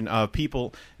immersion of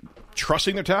people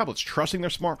trusting their tablets, trusting their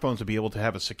smartphones to be able to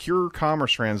have a secure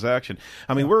commerce transaction.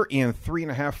 I mean, we're in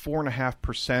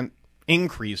 3.5-4.5%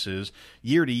 increases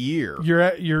year to year.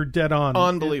 You're dead on.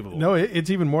 Unbelievable.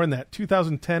 It's even more than that.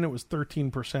 2010 it was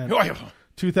 13%.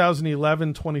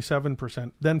 2011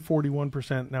 27%, then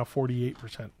 41%, now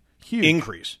 48%.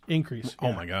 Huge increase.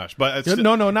 Oh my gosh. But it's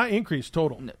no, not increase,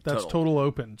 total. That's total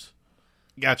opens.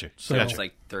 Gotcha. So it's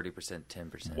like 30%,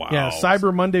 10%. Wow. Yeah,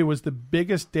 Cyber Monday was the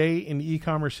biggest day in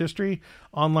e-commerce history.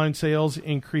 Online sales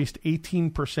increased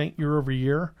 18% year over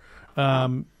year.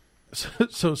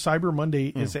 So Cyber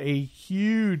Monday is a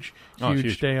huge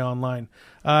day online.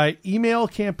 Email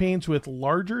campaigns with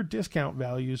larger discount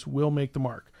values will make the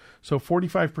mark. So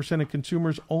 45% of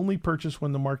consumers only purchase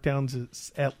when the markdowns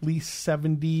is at least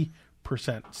 70%.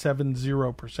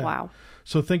 Wow.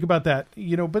 So think about that.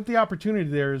 But the opportunity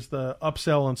there is the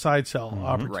upsell and side sell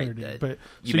opportunity. Right, but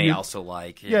you may also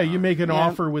like. You make an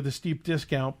offer with a steep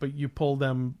discount, but you pull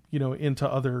them,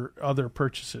 into other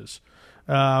purchases.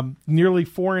 Nearly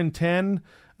 4 in 10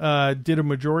 did a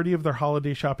majority of their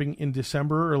holiday shopping in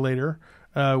December or later,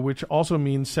 which also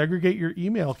means segregate your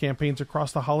email campaigns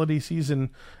across the holiday season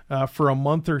for a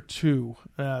month or two.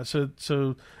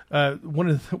 So one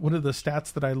of the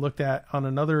stats that I looked at on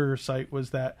another site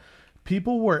was that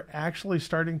people were actually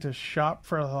starting to shop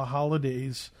for the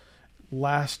holidays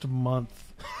last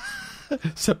month,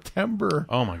 September.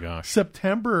 Oh my gosh,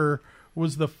 September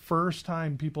was the first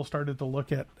time people started to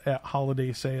look at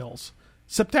holiday sales.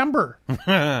 September.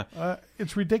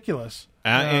 It's ridiculous.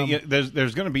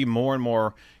 There's going to be more and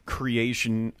more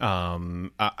creation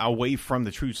away from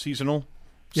the true seasonal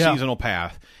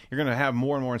path. You're going to have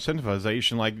more and more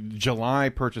incentivization, like July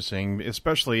purchasing,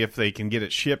 especially if they can get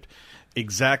it shipped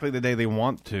exactly the day they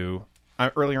want to.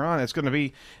 Earlier on, it's going to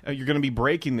be you're going to be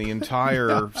breaking the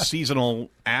entire seasonal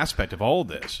aspect of all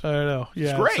this. I know. Yeah,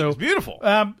 it's great. It's beautiful.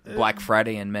 Black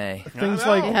Friday in May. Things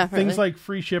like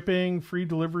free shipping, free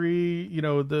delivery.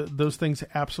 Those things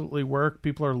absolutely work.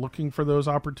 People are looking for those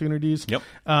opportunities. Yep.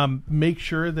 Make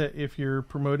sure that if you're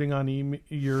promoting on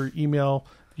your email,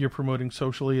 you're promoting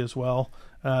socially as well.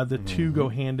 The two go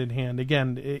hand in hand.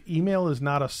 Again, email is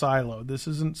not a silo. This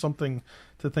isn't something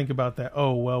to think about that,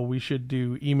 we should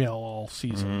do email all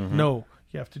season. No,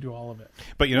 you have to do all of it.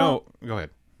 But go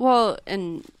ahead. Well,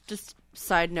 and just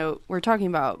side note, we're talking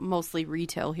about mostly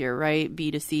retail here, right?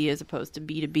 B2C as opposed to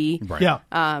B2B. Right. Yeah.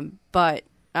 But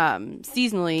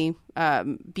seasonally,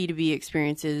 B2B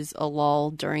experiences a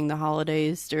lull during the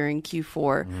holidays, during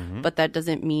Q4, but that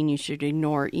doesn't mean you should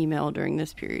ignore email during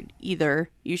this period either.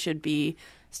 You should be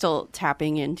still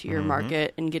tapping into your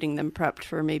market and getting them prepped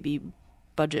for maybe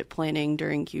budget planning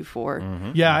during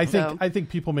Q4. Yeah, I think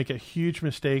people make a huge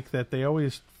mistake that they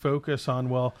always focus on,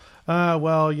 we're not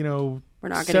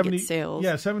going to get sales.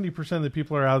 Yeah, 70% of the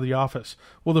people are out of the office.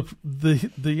 Well,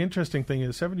 the interesting thing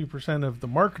is 70% of the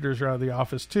marketers are out of the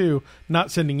office too,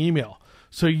 not sending email.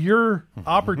 So your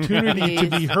opportunity to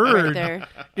be heard Right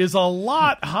is a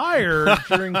lot higher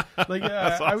during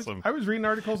That's awesome. I was reading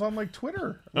articles on like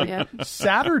Twitter. Yep.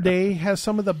 Saturday has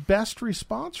some of the best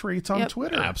response rates on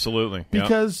Twitter. Absolutely.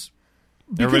 Because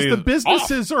Everybody the is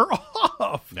businesses are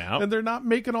off now, and they're not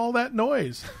making all that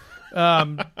noise.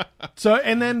 So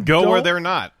and then go where they're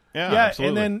not. Yeah,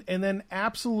 absolutely. and then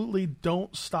absolutely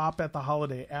don't stop at the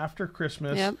holiday after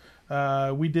Christmas. Yep.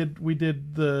 We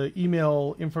did the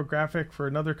email infographic for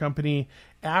another company.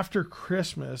 After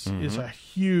Christmas is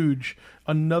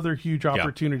another huge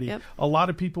opportunity. Yep. A lot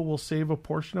of people will save a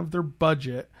portion of their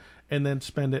budget and then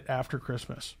spend it after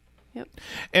Christmas. Yep.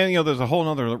 And there's a whole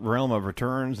other realm of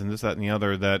returns and this, that, and the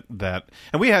other that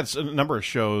and we had a number of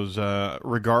shows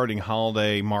regarding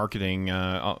holiday marketing,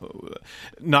 not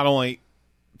only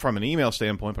from an email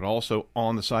standpoint, but also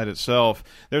on the site itself.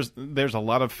 There's a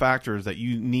lot of factors that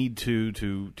you need to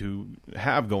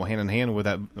have go hand in hand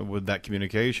with that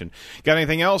communication. Got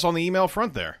anything else on the email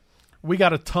front there? We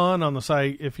got a ton on the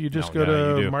site. If you just go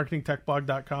to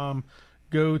marketingtechblog.com,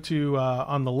 go to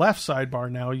on the left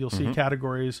sidebar now, you'll see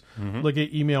categories. Look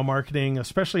at email marketing,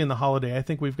 especially in the holiday. I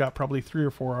think we've got probably 3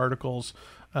 or 4 articles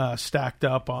stacked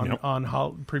up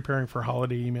on preparing for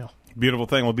holiday email. Beautiful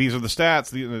thing. Well, these are the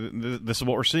stats. This is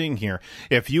what we're seeing here.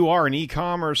 If you are an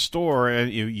e-commerce store and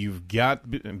you've got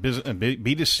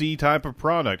B2C type of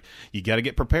product, you got to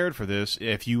get prepared for this.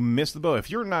 If you miss the boat, if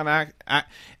you're not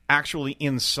actually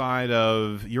inside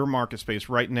of your market space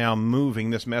right now, moving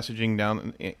this messaging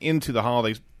down into the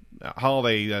holiday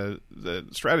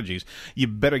strategies, you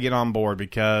better get on board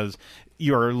because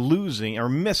you're losing or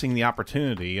missing the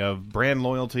opportunity of brand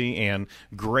loyalty and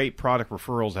great product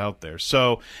referrals out there.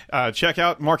 So check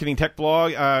out Marketing Tech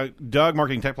Blog. Doug,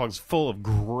 Marketing Tech Blog is full of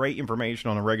great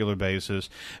information on a regular basis.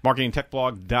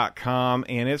 MarketingTechBlog.com,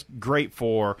 and it's great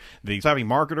for the savvy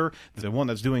marketer, the one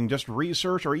that's doing just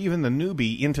research, or even the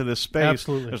newbie into this space.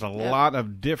 Absolutely. There's a lot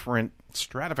of different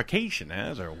stratification,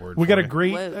 as our word. We got a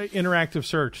great interactive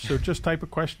search, so just type a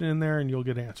question in there and you'll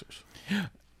get answers.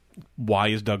 Why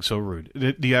is Doug so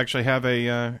rude? Do you actually have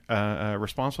a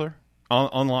response there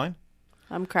online?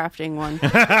 I'm crafting one.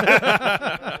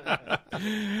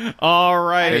 All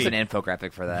right. There's an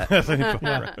infographic for that.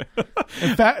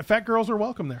 And fat girls are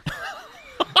welcome there.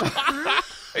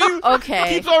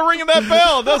 Okay. Keeps on ringing that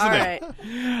bell, doesn't it?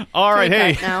 All right.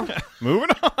 Hey, now.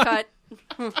 Moving on. Cut.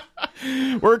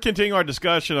 We're continuing our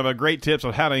discussion about great tips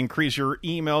on how to increase your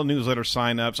email newsletter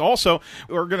signups. Also,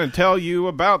 we're going to tell you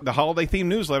about the holiday themed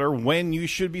newsletter, when you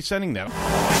should be sending them.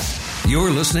 You're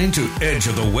listening to Edge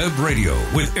of the Web Radio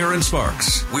with Aaron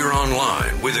Sparks. We're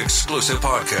online with exclusive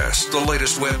podcasts, the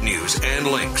latest web news, and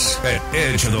links at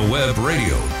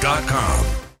edgeofthewebradio.com.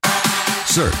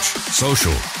 Search,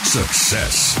 social,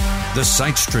 success. The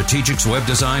Site Strategics web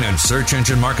design and search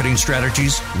engine marketing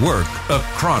strategies work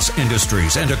across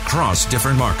industries and across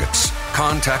different markets.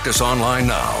 Contact us online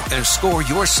now and score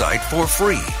your site for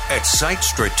free at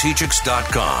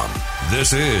sitestrategics.com.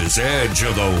 This is Edge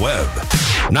of the Web.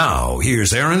 Now,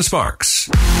 here's Aaron Sparks.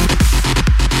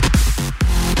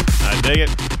 I dig it.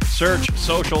 Search,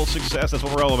 social, success. That's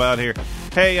what we're all about here.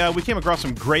 Hey, we came across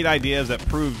some great ideas that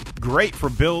proved great for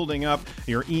building up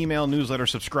your email newsletter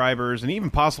subscribers and even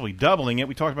possibly doubling it.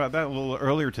 We talked about that a little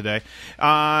earlier today.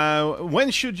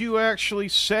 When should you actually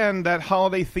send that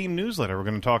holiday-themed newsletter? We're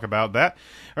going to talk about that.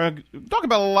 Talk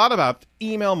about a lot about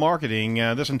email marketing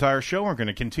this entire show. We're going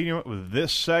to continue it with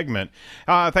this segment.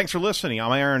 Thanks for listening.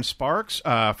 I'm Aaron Sparks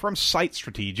from Site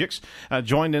Strategics.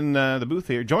 Joining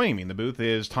me in the booth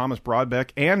is Thomas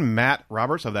Broadbeck and Matt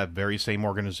Roberts of that very same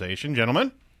organization. Gentlemen.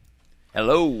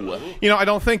 Hello. I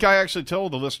don't think I actually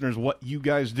told the listeners what you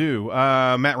guys do.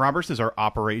 Matt Roberts is our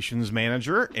operations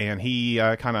manager, and he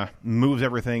kind of moves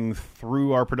everything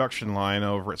through our production line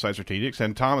over at Site Strategics.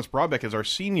 And Thomas Broadbeck is our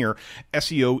senior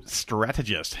SEO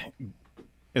strategist.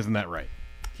 Isn't that right?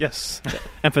 Yes.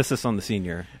 Emphasis on the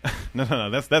senior.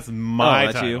 No. That's my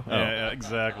that's title. you? Oh. Yeah,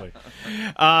 exactly.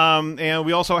 And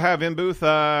we also have in booth,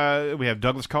 we have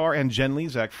Douglas Carr and Jen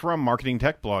Lezak from Marketing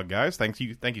Tech Blog, guys. Thank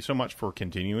you so much for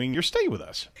continuing your stay with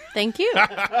us. Thank you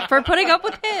for putting up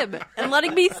with him and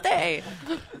letting me stay.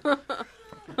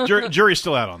 Jury's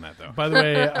still out on that, though. By the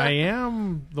way, I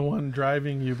am the one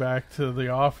driving you back to the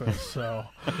office, so...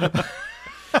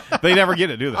 They never get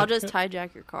it, do they? I'll just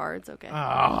hijack your car. It's okay.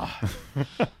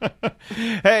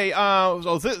 Hey,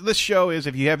 so this show is,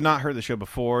 if you have not heard the show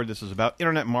before, this is about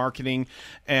internet marketing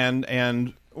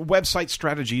and website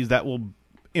strategies that will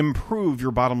improve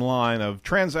your bottom line of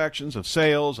transactions, of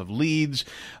sales, of leads,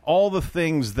 all the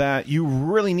things that you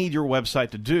really need your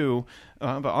website to do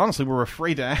but honestly, we're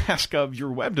afraid to ask of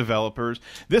your web developers.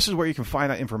 This is where you can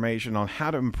find out information on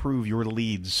how to improve your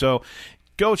leads. So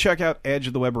go check out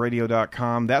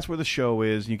edgeofthewebradio.com. That's where the show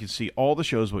is. You can see all the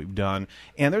shows we've done.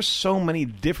 And there's so many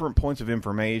different points of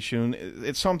information.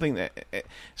 It's something that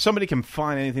somebody can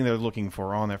find anything they're looking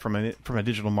for on there from a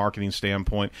digital marketing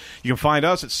standpoint. You can find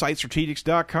us at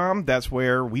sitestrategics.com. That's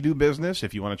where we do business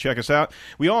if you want to check us out.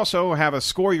 We also have a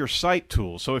Score Your Site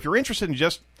tool. So if you're interested in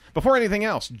just before anything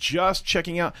else, just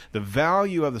checking out the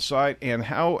value of the site and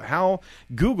how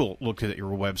Google looked at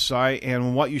your website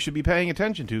and what you should be paying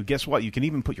attention to. Guess what? You can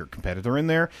even put your competitor in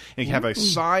there, and you can have a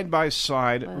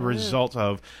side-by-side result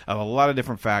of a lot of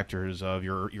different factors of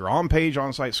your on-page,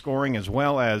 on-site scoring, as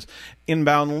well as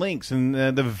inbound links and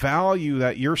the value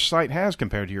that your site has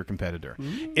compared to your competitor.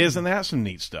 Isn't that some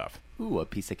neat stuff? Ooh, a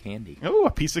piece of candy. Ooh,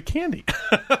 a piece of candy.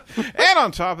 And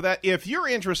on top of that, if you're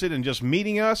interested in just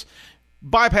meeting us,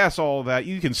 bypass all of that.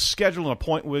 You can schedule an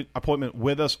appointment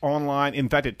with us online. In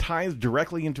fact, it ties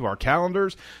directly into our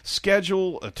calendars.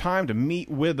 Schedule a time to meet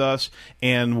with us,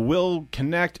 and we'll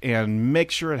connect and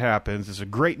make sure it happens. It's a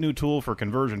great new tool for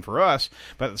conversion for us,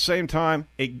 but at the same time,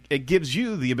 it gives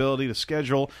you the ability to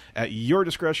schedule at your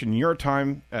discretion, your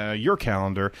time, your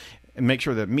calendar, and make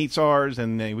sure that meets ours,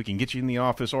 and we can get you in the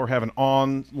office or have an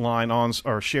online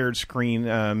or shared screen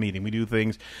meeting. We do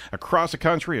things across the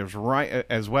country as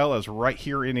well as right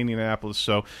here in Indianapolis.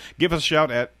 So give us a shout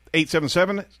at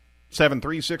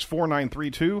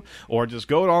 877-736-4932, or just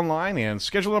go online and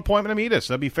schedule an appointment to meet us.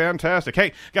 That'd be fantastic.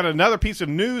 Hey, got another piece of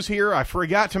news here I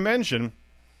forgot to mention.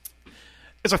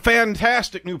 It's a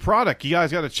fantastic new product. You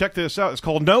guys got to check this out. It's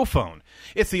called NoPhone.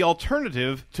 It's the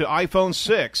alternative to iPhone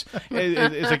 6.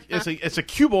 It's a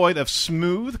cuboid of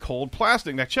smooth, cold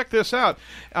plastic. Now, check this out.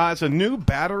 It's a new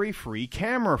battery-free,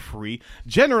 camera-free,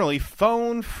 generally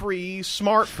phone-free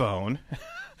smartphone.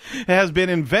 Has been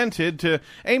invented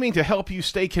aiming to help you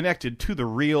stay connected to the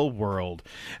real world,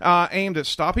 aimed at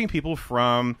stopping people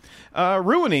from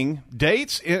ruining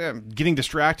dates, getting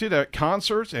distracted at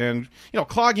concerts, and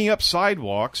clogging up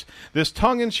sidewalks. This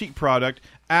tongue-in-cheek product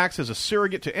acts as a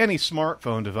surrogate to any smart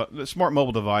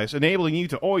mobile device, enabling you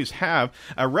to always have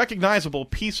a recognizable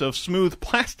piece of smooth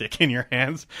plastic in your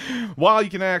hands, while you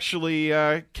can actually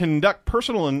conduct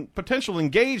personal and potential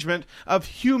engagement of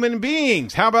human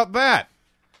beings. How about that?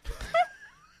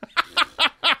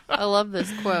 I love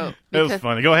this quote. It was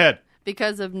funny. Go ahead.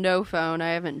 Because of NoPhone,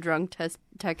 I haven't drunk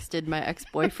texted my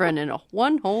ex-boyfriend in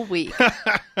one whole week.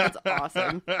 That's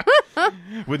awesome.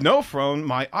 With NoPhone,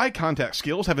 my eye contact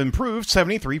skills have improved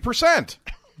 73%.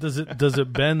 Does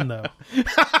it bend though?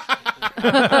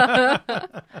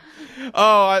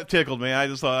 Oh, it tickled me. I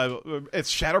just thought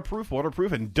it's shatterproof,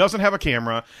 waterproof, and doesn't have a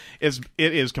camera. It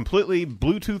is completely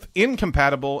Bluetooth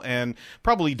incompatible and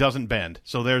probably doesn't bend.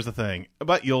 So there's the thing.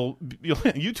 But you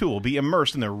two will be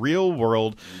immersed in the real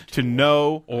world to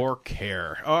know or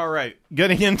care. All right,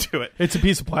 getting into it. It's a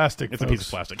piece of plastic. It's a piece of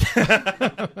plastic.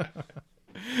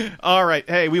 All right.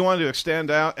 Hey, we wanted to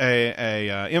extend out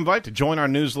a invite to join our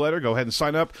newsletter. Go ahead and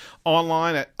sign up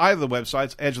online at either the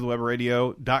websites,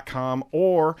 edgeofthewebradio.com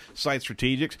or Site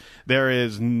Strategics. There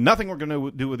is nothing we're going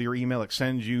to do with your email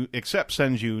except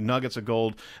send you nuggets of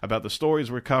gold about the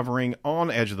stories we're covering on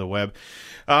Edge of the Web.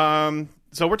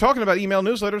 So we're talking about email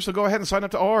newsletters, so go ahead and sign up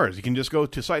to ours. You can just go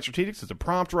to Site Strategics. There's a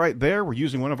prompt right there. Are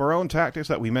using one of our own tactics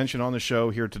that we mentioned on the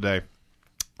show here today.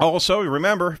 Also,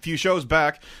 remember, a few shows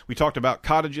back, we talked about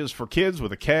Cottages for Kids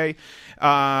with a K.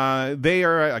 They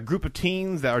are a group of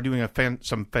teens that are doing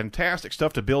some fantastic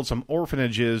stuff to build some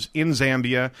orphanages in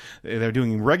Zambia. They're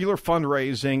doing regular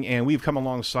fundraising, and we've come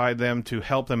alongside them to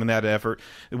help them in that effort.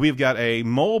 We've got a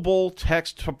mobile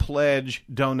text-to-pledge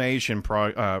donation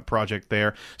project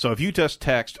there. So if you just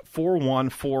text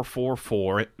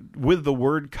 41444 with the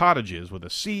word Cottages, with a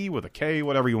C, with a K,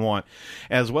 whatever you want,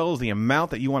 as well as the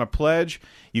amount that you want to pledge,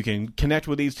 you can connect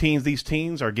with these teens. These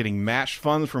teens are getting matched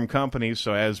funds from companies,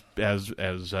 so as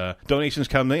donations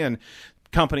come in,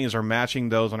 companies are matching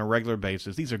those on a regular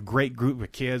basis. These are a great group of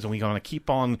kids, and we're going to keep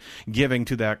on giving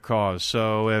to that cause.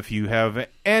 So if you have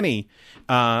any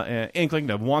inkling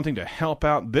of wanting to help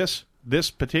out this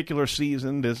particular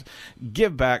season, this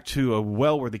give back to a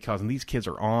well-worthy cause, and these kids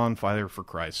are on fire for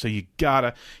Christ, so you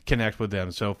gotta connect with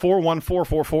them. So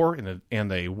 41444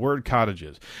 and the word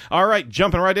Cottages. All right,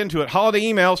 jumping right into it. Holiday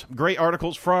emails, great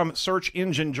articles from Search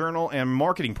Engine Journal and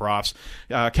Marketing Profs,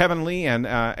 Kevin Lee and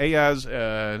Ayaz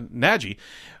Naji.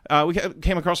 We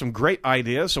came across some great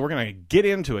ideas, so we're going to get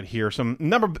into it here. Some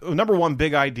number one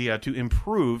big idea to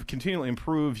continually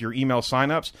improve your email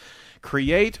signups: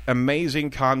 create amazing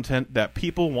content that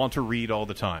people want to read all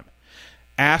the time.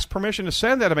 Ask permission to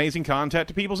send that amazing content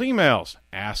to people's emails.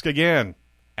 Ask again.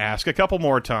 Ask a couple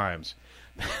more times.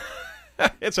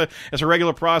 It's a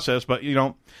regular process, but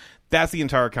that's the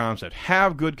entire concept.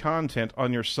 Have good content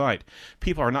on your site.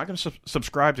 People are not going to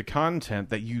subscribe to content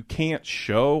that you can't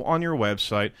show on your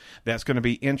website that's going to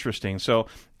be interesting. So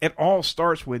it all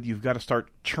starts with you've got to start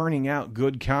churning out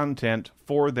good content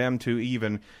for them to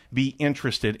even be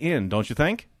interested in, don't you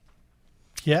think?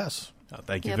 Yes.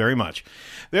 Thank you very much.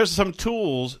 There's some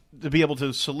tools to be able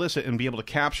to solicit and be able to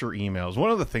capture emails.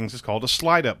 One of the things is called a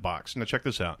slide-up box. Now, check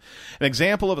this out. An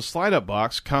example of a slide-up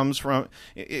box comes from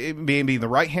maybe in the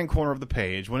right-hand corner of the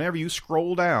page. Whenever you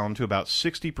scroll down to about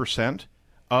 60%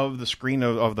 of the screen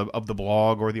of the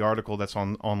blog or the article that's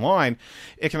online,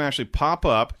 it can actually pop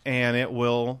up, and it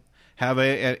will have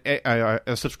a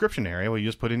subscription area where you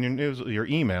just put in your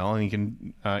email, and you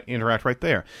can interact right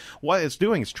there. What it's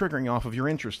doing is triggering off of your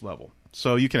interest level.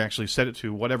 So you can actually set it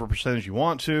to whatever percentage you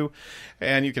want to,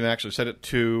 and you can actually set it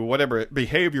to whatever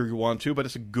behavior you want to, but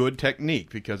it's a good technique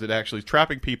because it actually is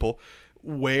trapping people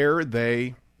where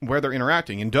they're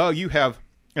interacting. And Doug, you have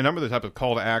a number of the type of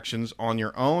call to actions on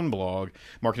your own blog,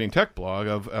 Marketing Tech blog,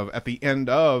 of at the end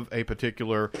of a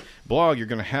particular blog, you're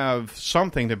going to have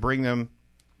something to bring them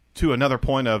to another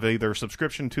point of either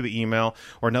subscription to the email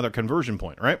or another conversion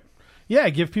point, right? Yeah,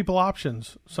 give people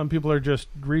options. Some people are just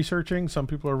researching. Some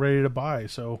people are ready to buy.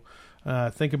 So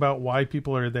think about why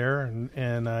people are there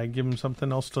and give them something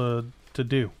else to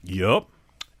do. Yep.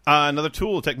 Another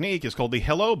tool technique is called the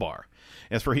Hello Bar.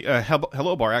 As for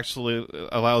Hello Bar actually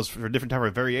allows for different type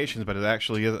of variations, but it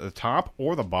actually is at the top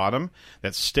or the bottom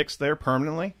that sticks there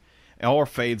permanently or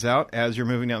fades out as you're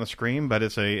moving down the screen. But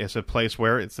it's a place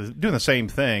where it's doing the same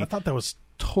thing. I thought that was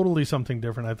totally something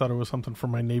different. I thought it was something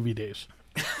from my Navy days.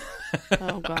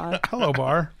 Oh, God. Hello,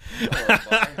 Bar.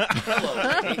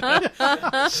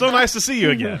 So nice to see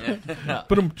you again.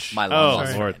 My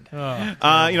Lord.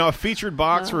 A featured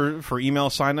box for email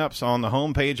signups on the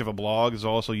homepage of a blog is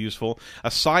also useful. A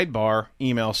sidebar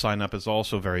email signup is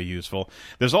also very useful.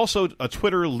 There's also a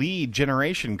Twitter lead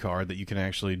generation card that you can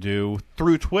actually do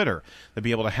through Twitter to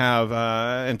be able to have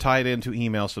and tie it into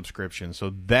email subscriptions.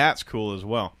 So that's cool as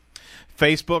well.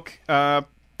 Facebook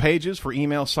pages for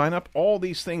email sign-up, all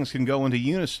these things can go into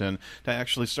unison to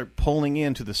actually start pulling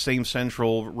into the same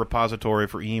central repository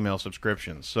for email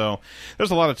subscriptions. So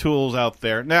there's a lot of tools out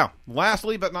there. Now,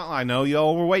 lastly, but not, I know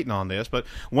y'all were waiting on this, but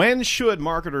when should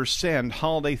marketers send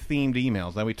holiday-themed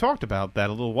emails? Now, we talked about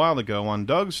that a little while ago on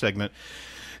Doug's segment.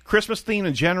 Christmas theme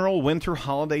in general, winter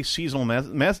holiday seasonal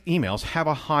emails have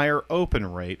a higher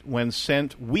open rate when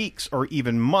sent weeks or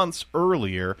even months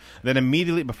earlier than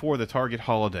immediately before the target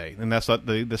holiday. And that's what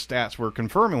the stats were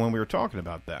confirming when we were talking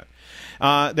about that.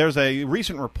 There's a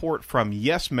recent report from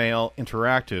YesMail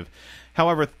Interactive.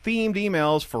 However, themed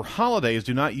emails for holidays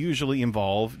do not usually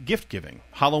involve gift giving.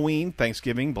 Halloween,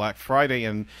 Thanksgiving, Black Friday,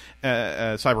 and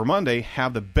Cyber Monday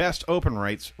have the best open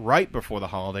rates right before the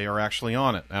holiday are actually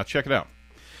on it. Now, check it out.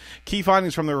 Key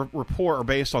findings from the report are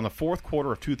based on the fourth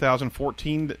quarter of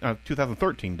 2013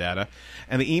 data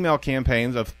and the email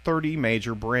campaigns of 30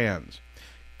 major brands.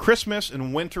 Christmas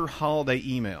and winter holiday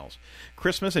emails.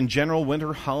 Christmas and general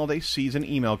winter holiday season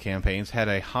email campaigns had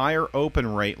a higher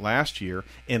open rate last year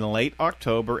in late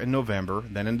October and November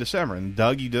than in December. And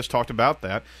Doug, you just talked about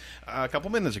that a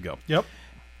couple minutes ago. Yep.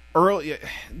 Early,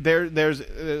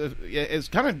 it's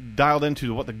kind of dialed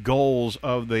into what the goals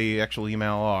of the actual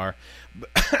email are.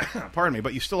 Pardon me,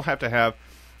 but you still have to have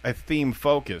a theme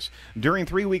focus. During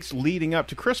 3 weeks leading up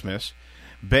to Christmas,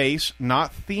 base,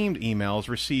 not themed emails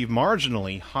receive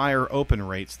marginally higher open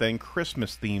rates than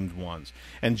Christmas-themed ones,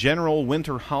 and general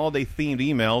winter holiday-themed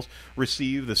emails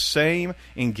receive the same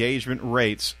engagement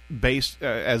rates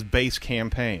as base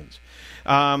campaigns.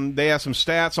 They have some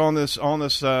stats on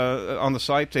the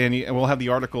site, and we'll have the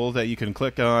article that you can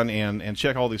click on and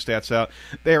check all these stats out.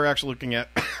 They are actually looking at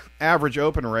average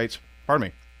open rates. Pardon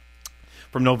me.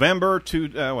 From November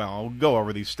to, I'll go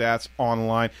over these stats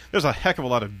online. There's a heck of a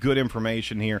lot of good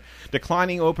information here.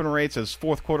 Declining open rates as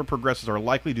fourth quarter progresses are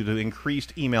likely due to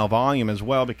increased email volume as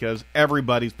well because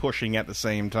everybody's pushing at the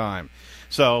same time.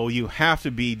 So you have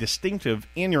to be distinctive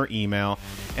in your email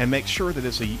and make sure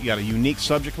that you got a unique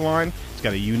subject line, it's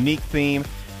got a unique theme,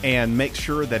 and make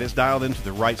sure that it's dialed into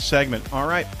the right segment. All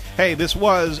right. Hey, this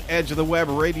was Edge of the Web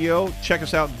Radio. Check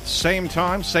us out same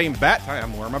time, same bat time.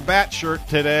 I'm wearing my bat shirt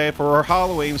today for our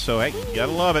Halloween, so hey, you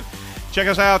gotta love it. Check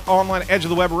us out online at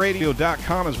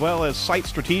edgeofthewebradio.com as well as Site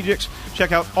Strategics.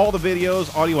 Check out all the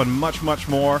videos, audio, and much, much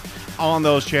more on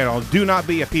those channels. Do not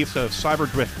be a piece of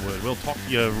cyber driftwood. We'll talk to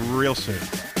you real soon.